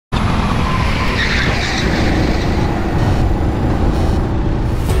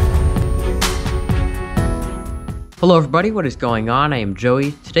Hello everybody, what is going on? I am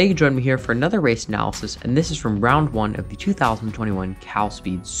Joey. Today you join me here for another race analysis, and this is from round 1 of the 2021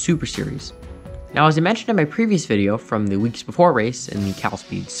 CalSpeed Super Series. Now, as I mentioned in my previous video from the weeks before race in the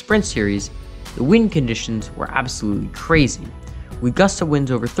CalSpeed Sprint Series, the wind conditions were absolutely crazy. With gusts of winds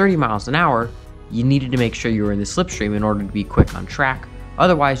over 30 miles an hour, you needed to make sure you were in the slipstream in order to be quick on track,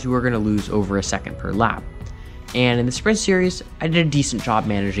 otherwise you were going to lose over a second per lap. And in the Sprint Series, I did a decent job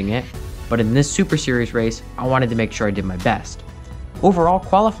managing it, but in this Super Series race, I wanted to make sure I did my best. Overall,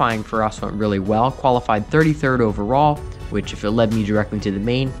 qualifying for us went really well, qualified 33rd overall, which if it led me directly to the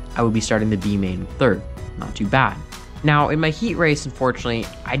main, I would be starting the B main 3rd. Not too bad. Now, in my heat race, unfortunately,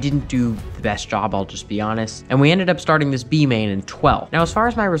 I didn't do the best job, I'll just be honest, and we ended up starting this B main in 12th. Now, as far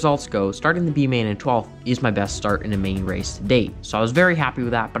as my results go, starting the B main in 12th is my best start in a main race to date, so I was very happy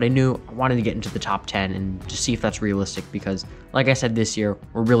with that, but I knew I wanted to get into the top 10 and just see if that's realistic because, like I said, this year,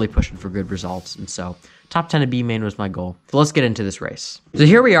 we're really pushing for good results, and so top 10 of B main was my goal. So let's get into this race. So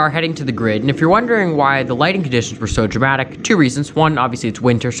here we are heading to the grid, and if you're wondering why the lighting conditions were so dramatic, two reasons. One, obviously it's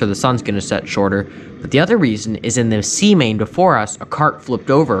winter, so the sun's gonna set shorter, but the other reason is in the C main before us, a cart flipped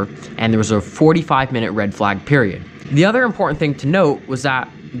over, and there was a 45-minute red flag period. The other important thing to note was that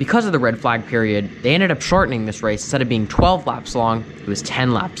because of the red flag period, they ended up shortening this race. Instead of being 12 laps long, it was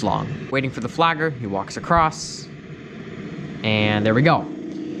 10 laps long. Waiting for the flagger, he walks across, and there we go.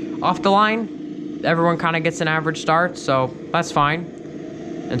 Off the line, everyone kind of gets an average start, so that's fine.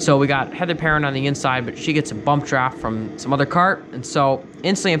 And so we got Heather Perrin on the inside, but she gets a bump draft from some other cart, and so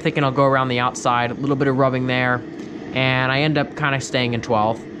instantly I'm thinking I'll go around the outside, a little bit of rubbing there, and I end up kind of staying in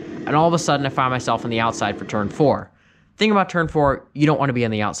 12th. And all of a sudden, I find myself on the outside for turn 4. Thing about turn 4, you don't want to be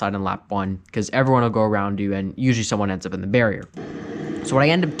on the outside on lap 1 because everyone will go around you and usually someone ends up in the barrier. So what I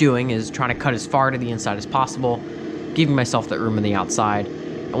end up doing is trying to cut as far to the inside as possible, giving myself that room on the outside.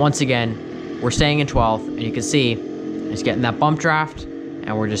 And once again, we're staying in 12th, and you can see it's getting that bump draft,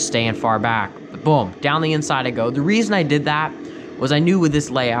 and we're just staying far back. But boom, down the inside I go. The reason I did that was I knew with this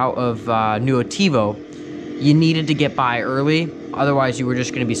layout of New Otivo, you needed to get by early, otherwise you were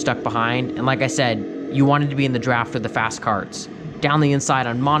just going to be stuck behind. And like I said, you wanted to be in the draft of the fast carts. Down the inside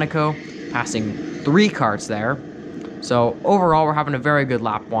on Monaco, passing 3 carts there. So overall, we're having a very good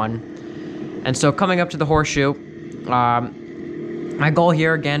lap 1. And so coming up to the horseshoe, my goal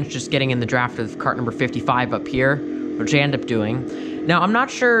here again is just getting in the draft of cart number 55 up here, which I end up doing. Now, I'm not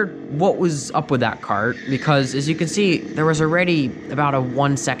sure what was up with that cart because as you can see, there was already about a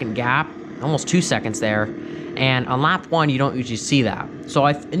 1 second gap, almost 2 seconds there. And on lap 1, you don't usually see that. So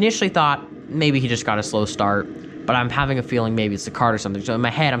I initially thought maybe he just got a slow start, but I'm having a feeling maybe it's the cart or something. So in my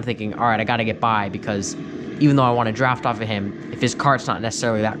head, I'm thinking, all right, I got to get by because even though I want to draft off of him, if his cart's not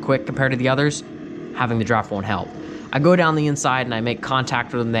necessarily that quick compared to the others, having the draft won't help. I go down the inside and I make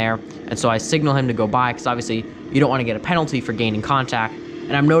contact with him there, and so I signal him to go by because obviously you don't want to get a penalty for gaining contact,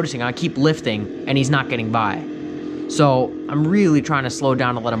 and I'm noticing I keep lifting and he's not getting by. So I'm really trying to slow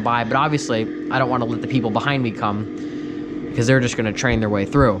down to let him by, but obviously I don't want to let the people behind me come because they're just going to train their way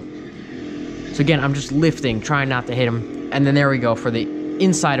through. So again, I'm just lifting, trying not to hit him, and then there we go for the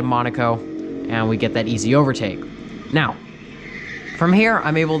inside of Monaco, and we get that easy overtake. Now, from here,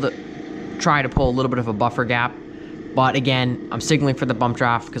 I'm able to try to pull a little bit of a buffer gap, but again, I'm signaling for the bump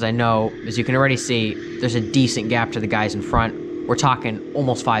draft because I know, as you can already see, there's a decent gap to the guys in front. We're talking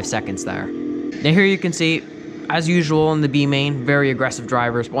almost 5 seconds there. Now here you can see, as usual in the B main, very aggressive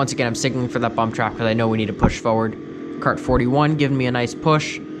drivers. But once again, I'm signaling for that bump draft because I know we need to push forward. Cart 41 giving me a nice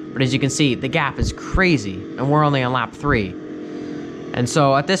push, but as you can see, the gap is crazy, and we're only on lap 3. And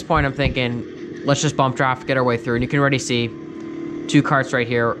so at this point, I'm thinking, let's just bump draft, get our way through. And you can already see 2 carts right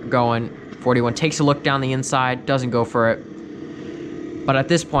here going. 41 takes a look down the inside, doesn't go for it. But at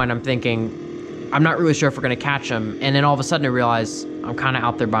this point, I'm thinking, I'm not really sure if we're going to catch him. And then all of a sudden, I realize I'm kind of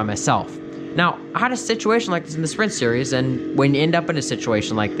out there by myself. Now, I had a situation like this in the Sprint Series, and when you end up in a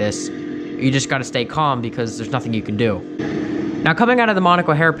situation like this, you just got to stay calm because there's nothing you can do. Now, coming out of the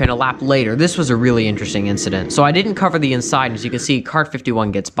Monaco hairpin a lap later, this was a really interesting incident. So I didn't cover the inside, and as you can see, cart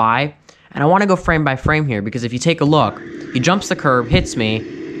 51 gets by, and I want to go frame by frame here because if you take a look, he jumps the curb, hits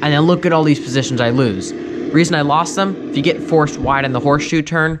me, and then look at all these positions I lose. The reason I lost them, if you get forced wide in the horseshoe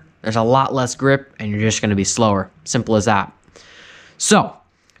turn, there's a lot less grip, and you're just going to be slower. Simple as that. So,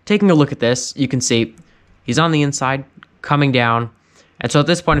 taking a look at this, you can see he's on the inside, coming down. And so at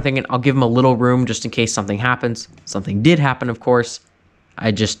this point, I'm thinking I'll give him a little room just in case something happens. Something did happen, of course. I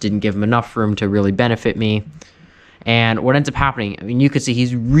just didn't give him enough room to really benefit me. And what ends up happening, I mean, you can see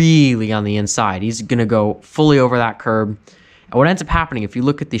he's really on the inside. He's going to go fully over that curb. And what ends up happening, if you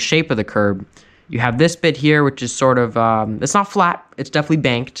look at the shape of the curb, you have this bit here, which is sort of, it's not flat. It's definitely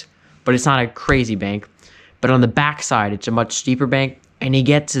banked, but it's not a crazy bank. but on the backside, it's a much steeper bank, and he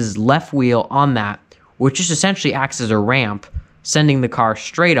gets his left wheel on that, which just essentially acts as a ramp, sending the car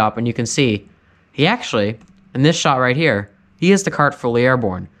straight up, and you can see, he actually, in this shot right here, he has the cart fully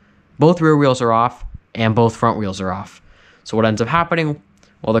airborne. Both rear wheels are off, and both front wheels are off. So what ends up happening,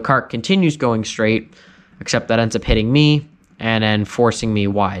 well, the cart continues going straight, except that ends up hitting me, and then forcing me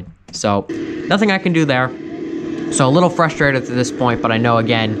wide. So, nothing I can do there. So a little frustrated at this point, but I know,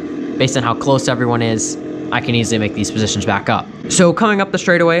 again, based on how close everyone is, I can easily make these positions back up. So coming up the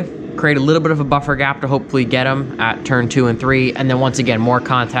straightaway, create a little bit of a buffer gap to hopefully get him at turn 2 and 3, and then once again, more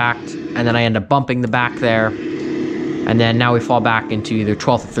contact, and then I end up bumping the back there, and then now we fall back into either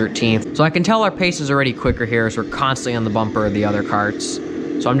 12th or 13th. So I can tell our pace is already quicker here as we're constantly on the bumper of the other carts.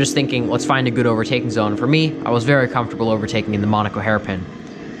 So I'm just thinking, let's find a good overtaking zone. For me, I was very comfortable overtaking in the Monaco hairpin.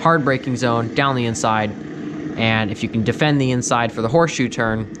 Hard braking zone, down the inside, and if you can defend the inside for the horseshoe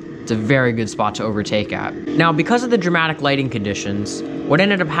turn, it's a very good spot to overtake at. Now, because of the dramatic lighting conditions, what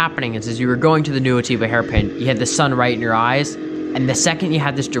ended up happening is as you were going to the New Atiba hairpin, you had the sun right in your eyes, and the second you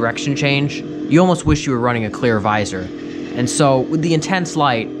had this direction change, you almost wish you were running a clear visor. And so, with the intense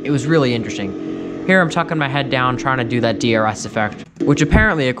light, it was really interesting. Here I'm tucking my head down, trying to do that DRS effect, which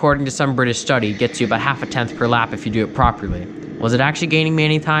apparently, according to some British study, gets you about half a tenth per lap if you do it properly. Was it actually gaining me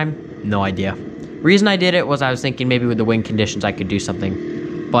any time? No idea. Reason I did it was I was thinking maybe with the wind conditions I could do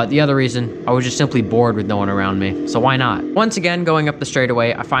something. But the other reason, I was just simply bored with no one around me, so why not? Once again, going up the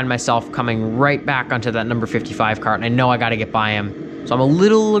straightaway, I find myself coming right back onto that number 55 cart, and I know I gotta get by him. So I'm a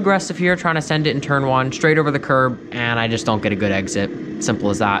little aggressive here, trying to send it in turn 1, straight over the curb, and I just don't get a good exit. Simple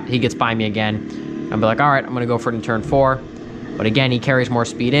as that. He gets by me again. I'll be like, all right, I'm gonna go for it in turn 4. But again, he carries more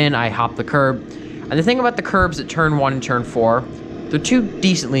speed in, I hop the curb. And the thing about the curbs at turn 1 and turn 4, they're two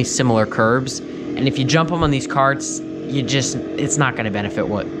decently similar curbs. And if you jump them on these carts, it's not gonna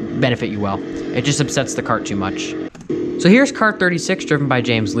benefit you well. It just upsets the cart too much. So here's cart 36, driven by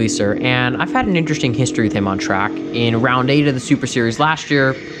James Leeser, and I've had an interesting history with him on track. In round 8 of the Super Series last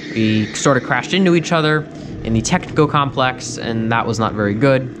year, we sort of crashed into each other in the technical complex, and that was not very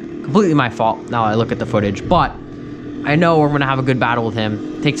good. Completely my fault, now I look at the footage, but I know we're gonna have a good battle with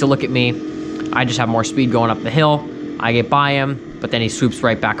him. Takes a look at me, I just have more speed going up the hill, I get by him, but then he swoops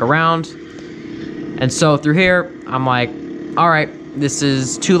right back around. And so through here, I'm like, all right, this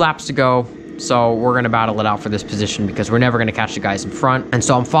is 2 laps to go, so we're gonna battle it out for this position because we're never gonna catch the guys in front. And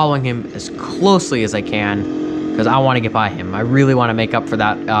so I'm following him as closely as I can because I wanna get by him. I really wanna make up for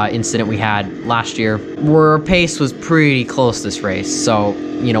that incident we had last year where our pace was pretty close this race. So,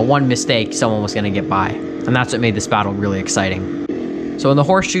 you know, one mistake, someone was gonna get by. And that's what made this battle really exciting. So in the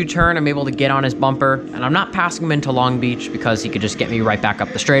horseshoe turn, I'm able to get on his bumper, and I'm not passing him into Long Beach because he could just get me right back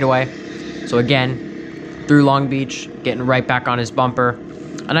up the straightaway. So again, through Long Beach, getting right back on his bumper,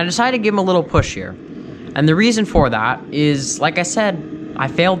 and I decided to give him a little push here. And the reason for that is, like I said, I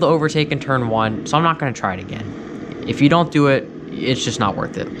failed to overtake in turn 1, so I'm not gonna try it again. If you don't do it, it's just not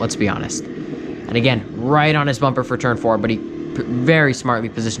worth it, let's be honest. And again, right on his bumper for turn 4, but he very smartly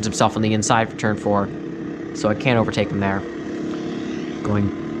positions himself on the inside for turn 4, so I can't overtake him there.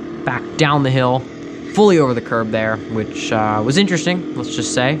 Going back down the hill, fully over the curb there, which was interesting, let's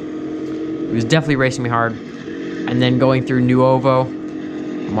just say. He was definitely racing me hard. And then going through Nuovo,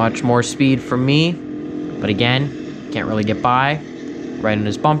 much more speed from me, but again, can't really get by, right on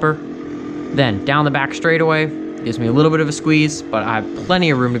his bumper. Then down the back straightaway, gives me a little bit of a squeeze, but I have plenty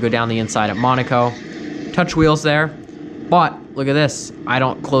of room to go down the inside at Monaco. Touch wheels there, but look at this. I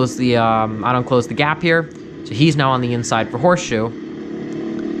don't close the gap here, so he's now on the inside for horseshoe.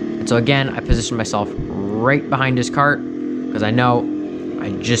 And so again, I position myself right behind his cart because I know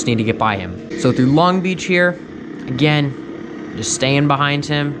I just need to get by him. So through Long Beach here, again, just staying behind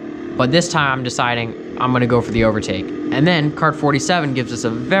him, but this time I'm deciding I'm gonna go for the overtake. And then cart 47 gives us a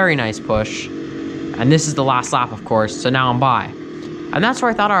very nice push, and this is the last lap, of course, so now I'm by. And that's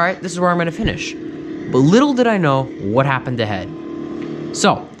where I thought, all right, this is where I'm gonna finish. But little did I know what happened ahead.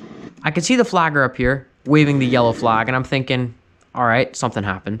 So, I could see the flagger up here, waving the yellow flag, and I'm thinking, all right, something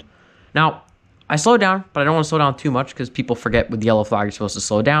happened. Now, I slowed down, but I don't want to slow down too much because people forget with the yellow flag you're supposed to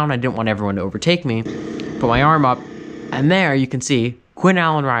slow down. I didn't want everyone to overtake me. Put my arm up, and there you can see Quinn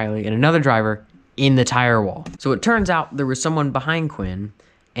Allen Riley and another driver in the tire wall. So it turns out there was someone behind Quinn,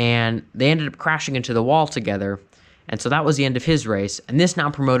 and they ended up crashing into the wall together, and so that was the end of his race, and this now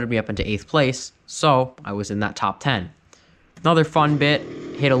promoted me up into 8th place, so I was in that top 10. Another fun bit,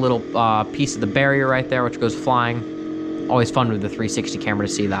 hit a little piece of the barrier right there, which goes flying. Always fun with the 360 camera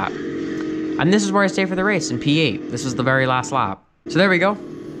to see that. And this is where I stay for the race in P8. This is the very last lap. So there we go.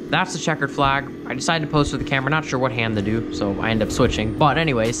 That's the checkered flag. I decided to pose for the camera, not sure what hand to do, so I end up switching. But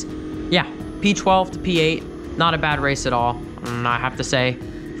anyways, yeah, P12 to P8. Not a bad race at all. I have to say,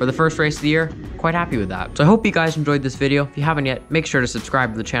 for the first race of the year, quite happy with that. So I hope you guys enjoyed this video. If you haven't yet, make sure to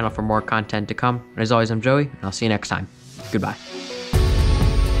subscribe to the channel for more content to come. And as always, I'm Joey, and I'll see you next time. Goodbye.